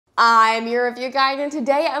I'm your review guide, and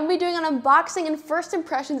today I'm going to be doing an unboxing and first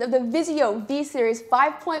impressions of the Vizio V-Series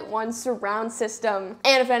 5.1 surround system.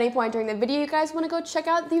 And if at any point during the video you guys want to go check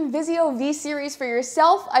out the Vizio V-Series for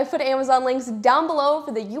yourself, I put Amazon links down below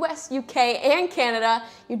for the US, UK, and Canada.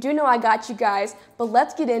 You do know I got you guys, but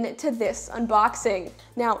let's get into this unboxing.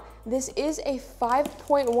 Now, this is a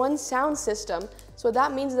 5.1 sound system, so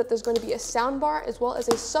that means that there's going to be a soundbar as well as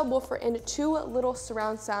a subwoofer and two little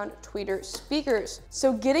surround sound tweeter speakers.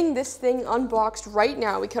 So getting this thing unboxed right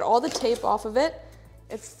now, we cut all the tape off of it.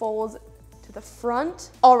 It folds to the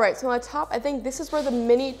front. All right, so on the top, I think this is where the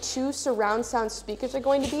mini two surround sound speakers are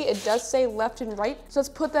going to be. It does say left and right. So let's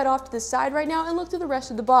put that off to the side right now and look through the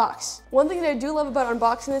rest of the box. One thing that I do love about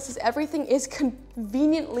unboxing this is everything is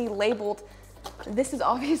conveniently labeled. This is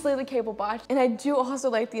obviously the cable box, and I do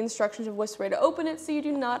also like the instructions of which way to open it so you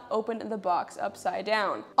do not open the box upside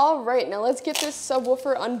down. All right, now let's get this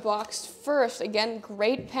subwoofer unboxed first. Again,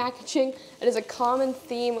 great packaging. It is a common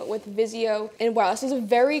theme with Vizio, and wow, this is a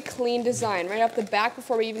very clean design. Right off the back,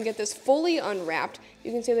 before we even get this fully unwrapped,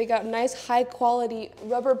 you can see they got nice high quality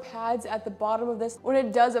rubber pads at the bottom of this. When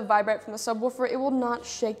it does vibrate from the subwoofer, it will not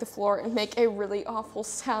shake the floor and make a really awful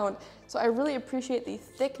sound. So I really appreciate the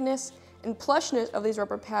thickness and plushness of these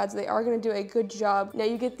rubber pads. They are going to do a good job. Now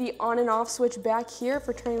you get the on and off switch back here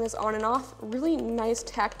for turning this on and off. Really nice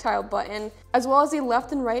tactile button, as well as the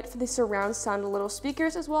left and right for the surround sound little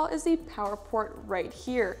speakers, as well as the power port right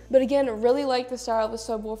here. But again, really like the style of the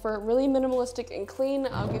subwoofer, really minimalistic and clean.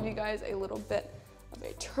 I'll give you guys a little bit of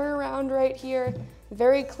a turnaround right here.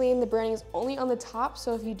 Very clean. The branding is only on the top,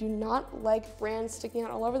 so if you do not like brands sticking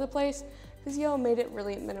out all over the place, Vizio made it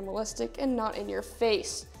really minimalistic and not in your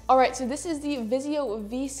face. All right, so this is the Vizio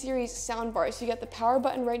V-Series soundbar. So you got the power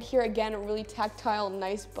button right here. Again, really tactile,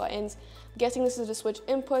 nice buttons. I'm guessing this is to switch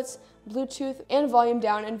inputs, Bluetooth, and volume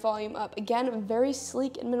down and volume up. Again, very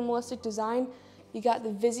sleek and minimalistic design. You got the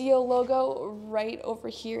Vizio logo right over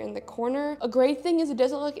here in the corner. A great thing is it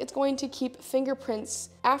doesn't look like it's going to keep fingerprints.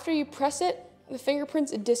 After you press it, the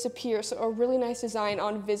fingerprints disappear, so a really nice design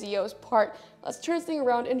on Vizio's part. Let's turn this thing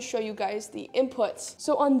around and show you guys the inputs.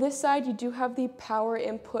 So on this side, you do have the power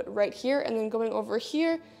input right here, and then going over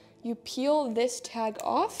here, you peel this tag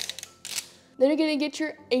off. Then you're gonna get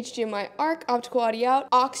your HDMI ARC, optical audio out,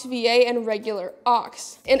 aux VA, and regular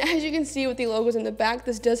aux. And as you can see with the logos in the back,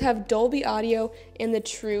 this does have Dolby audio and the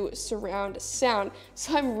true surround sound.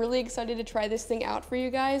 So I'm really excited to try this thing out for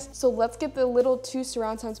you guys. So let's get the little two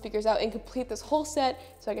surround sound speakers out and complete this whole set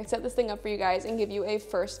so I can set this thing up for you guys and give you a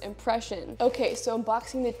first impression. Okay, so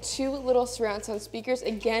unboxing the two little surround sound speakers.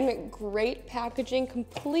 Again, great packaging,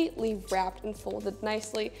 completely wrapped and folded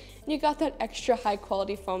nicely. And you got that extra high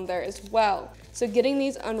quality foam there as well. So getting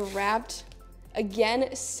these unwrapped,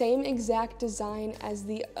 again, same exact design as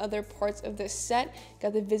the other parts of this set.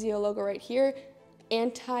 Got the Vizio logo right here,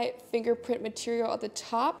 anti-fingerprint material at the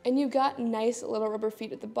top, and you got nice little rubber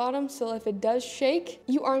feet at the bottom, so if it does shake,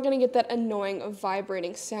 you aren't gonna get that annoying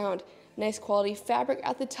vibrating sound. Nice quality fabric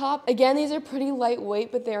at the top. Again, these are pretty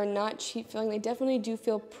lightweight, but they are not cheap feeling. They definitely do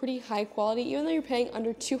feel pretty high quality, even though you're paying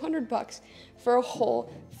under 200 bucks for a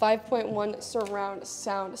whole 5.1 surround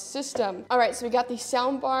sound system. All right, so we got the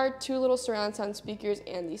soundbar, two little surround sound speakers,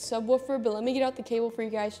 and the subwoofer, but let me get out the cable for you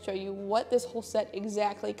guys to show you what this whole set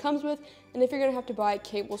exactly comes with, and if you're gonna have to buy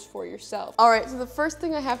cables for yourself. All right, so the first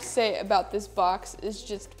thing I have to say about this box is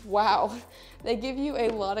just, wow. They give you a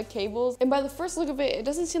lot of cables, and by the first look of it, it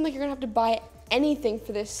doesn't seem like you're gonna have to buy anything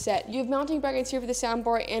for this set. You have mounting brackets here for the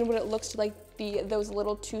soundbar and what it looks to like be those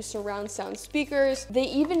little two surround sound speakers. They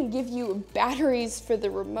even give you batteries for the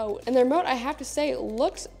remote, and the remote, I have to say,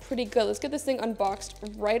 looks pretty good. Let's get this thing unboxed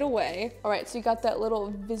right away. All right, so you got that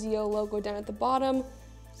little Vizio logo down at the bottom.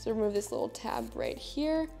 So remove this little tab right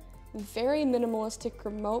here. Very minimalistic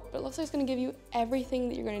remote, but it looks like it's gonna give you everything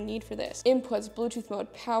that you're gonna need for this. Inputs, Bluetooth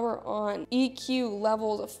mode, power on, EQ,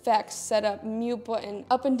 levels, effects, setup, mute button,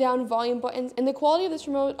 up and down volume buttons, and the quality of this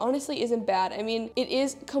remote honestly isn't bad. I mean, it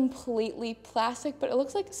is completely plastic, but it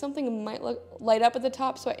looks like something might light up at the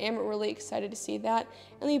top, so I am really excited to see that.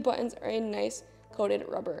 And the buttons are in nice coated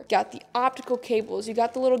rubber. Got the optical cables, you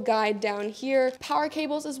got the little guide down here, power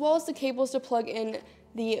cables, as well as the cables to plug in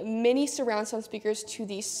the mini surround sound speakers to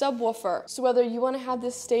the subwoofer. So whether you want to have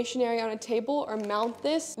this stationary on a table or mount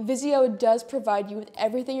this, Vizio does provide you with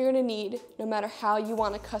everything you're going to need, no matter how you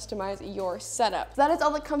want to customize your setup. So that is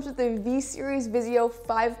all that comes with the V-Series Vizio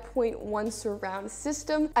 5.1 surround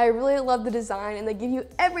system. I really love the design, and they give you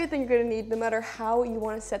everything you're going to need, no matter how you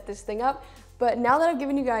want to set this thing up. But now that I've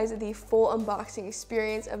given you guys the full unboxing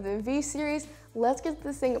experience of the V-Series, let's get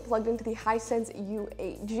this thing plugged into the Hisense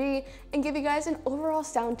U8G and give you guys an overall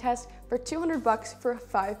sound test for $200 for a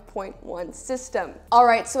 5.1 system. All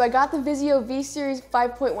right, so I got the Vizio V-Series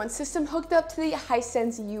 5.1 system hooked up to the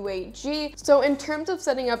Hisense U8G. So in terms of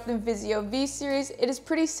setting up the Vizio V-Series, it is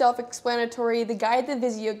pretty self-explanatory. The guide that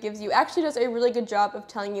Vizio gives you actually does a really good job of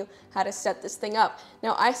telling you how to set this thing up.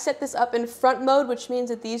 Now, I set this up in front mode, which means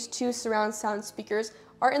that these two surround sound speakers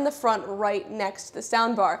are in the front right next to the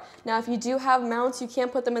soundbar. Now, if you do have mounts, you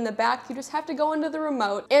can't put them in the back. You just have to go into the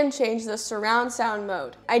remote and change the surround sound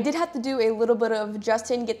mode. I did have to do a little bit of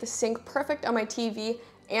adjusting, get the sync perfect on my TV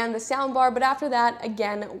and the soundbar, but after that,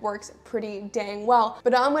 again, works pretty dang well.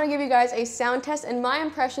 But now I'm gonna give you guys a sound test and my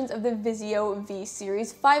impressions of the Vizio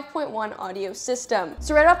V-Series 5.1 audio system.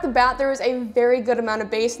 So right off the bat, there is a very good amount of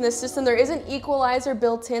bass in this system. There is an equalizer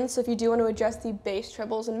built in, so if you do want to adjust the bass,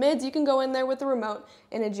 trebles, and mids, you can go in there with the remote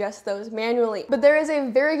and adjust those manually. But there is a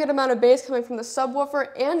very good amount of bass coming from the subwoofer,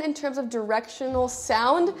 and in terms of directional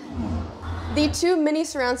sound, the two mini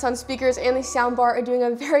surround sound speakers and the soundbar are doing a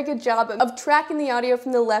very good job of tracking the audio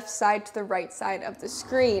from the left side to the right side of the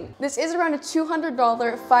screen. This is around a $200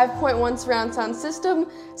 5.1 surround sound system,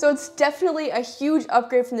 so it's definitely a huge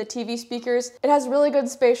upgrade from the TV speakers. It has really good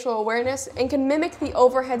spatial awareness and can mimic the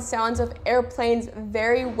overhead sounds of airplanes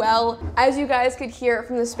very well, as you guys could hear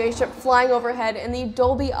from the spaceship flying overhead in the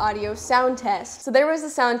Dolby Audio sound test. So there was the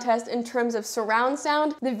sound test in terms of surround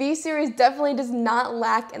sound. The V-Series definitely does not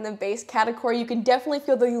lack in the bass category. You can definitely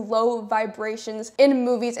feel the low vibrations in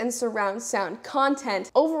movies and surround sound content.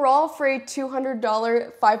 Overall, for a $200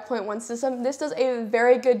 5.1 system, this does a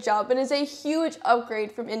very good job and is a huge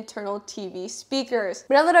upgrade from internal TV speakers.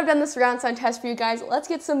 But now that I've done the surround sound test for you guys, let's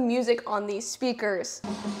get some music on these speakers.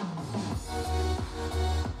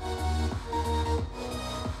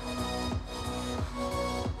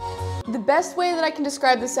 The best way that I can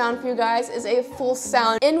describe the sound for you guys is a full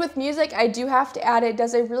sound. And with music, I do have to add, it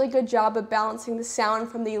does a really good job of balancing the sound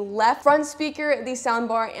from the left front speaker, the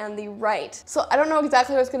soundbar, and the right. So I don't know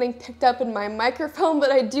exactly what's getting picked up in my microphone,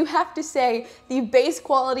 but I do have to say the bass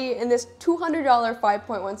quality in this $200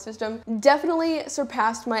 5.1 system definitely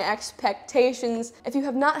surpassed my expectations. If you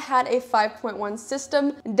have not had a 5.1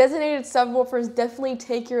 system, designated subwoofers definitely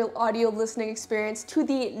take your audio listening experience to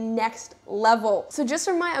the next level. So just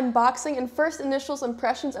for my unboxing and first initial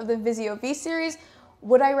impressions of the Vizio V-Series,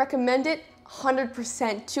 would I recommend it? 100%.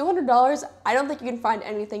 $200, I don't think you can find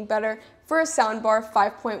anything better for a soundbar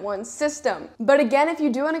 5.1 system. But again, if you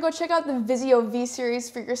do want to go check out the Vizio V-Series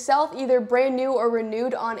for yourself, either brand new or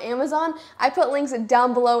renewed on Amazon, I put links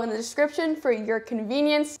down below in the description for your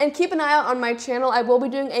convenience. And keep an eye out on my channel. I will be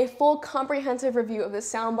doing a full comprehensive review of the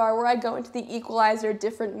soundbar where I go into the equalizer,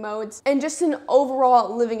 different modes, and just an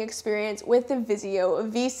overall living experience with the Vizio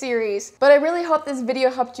V-Series. But I really hope this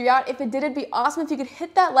video helped you out. If it did, it'd be awesome if you could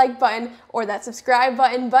hit that like button or that subscribe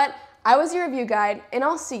button. But I was your review guide, and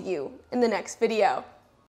I'll see you in the next video.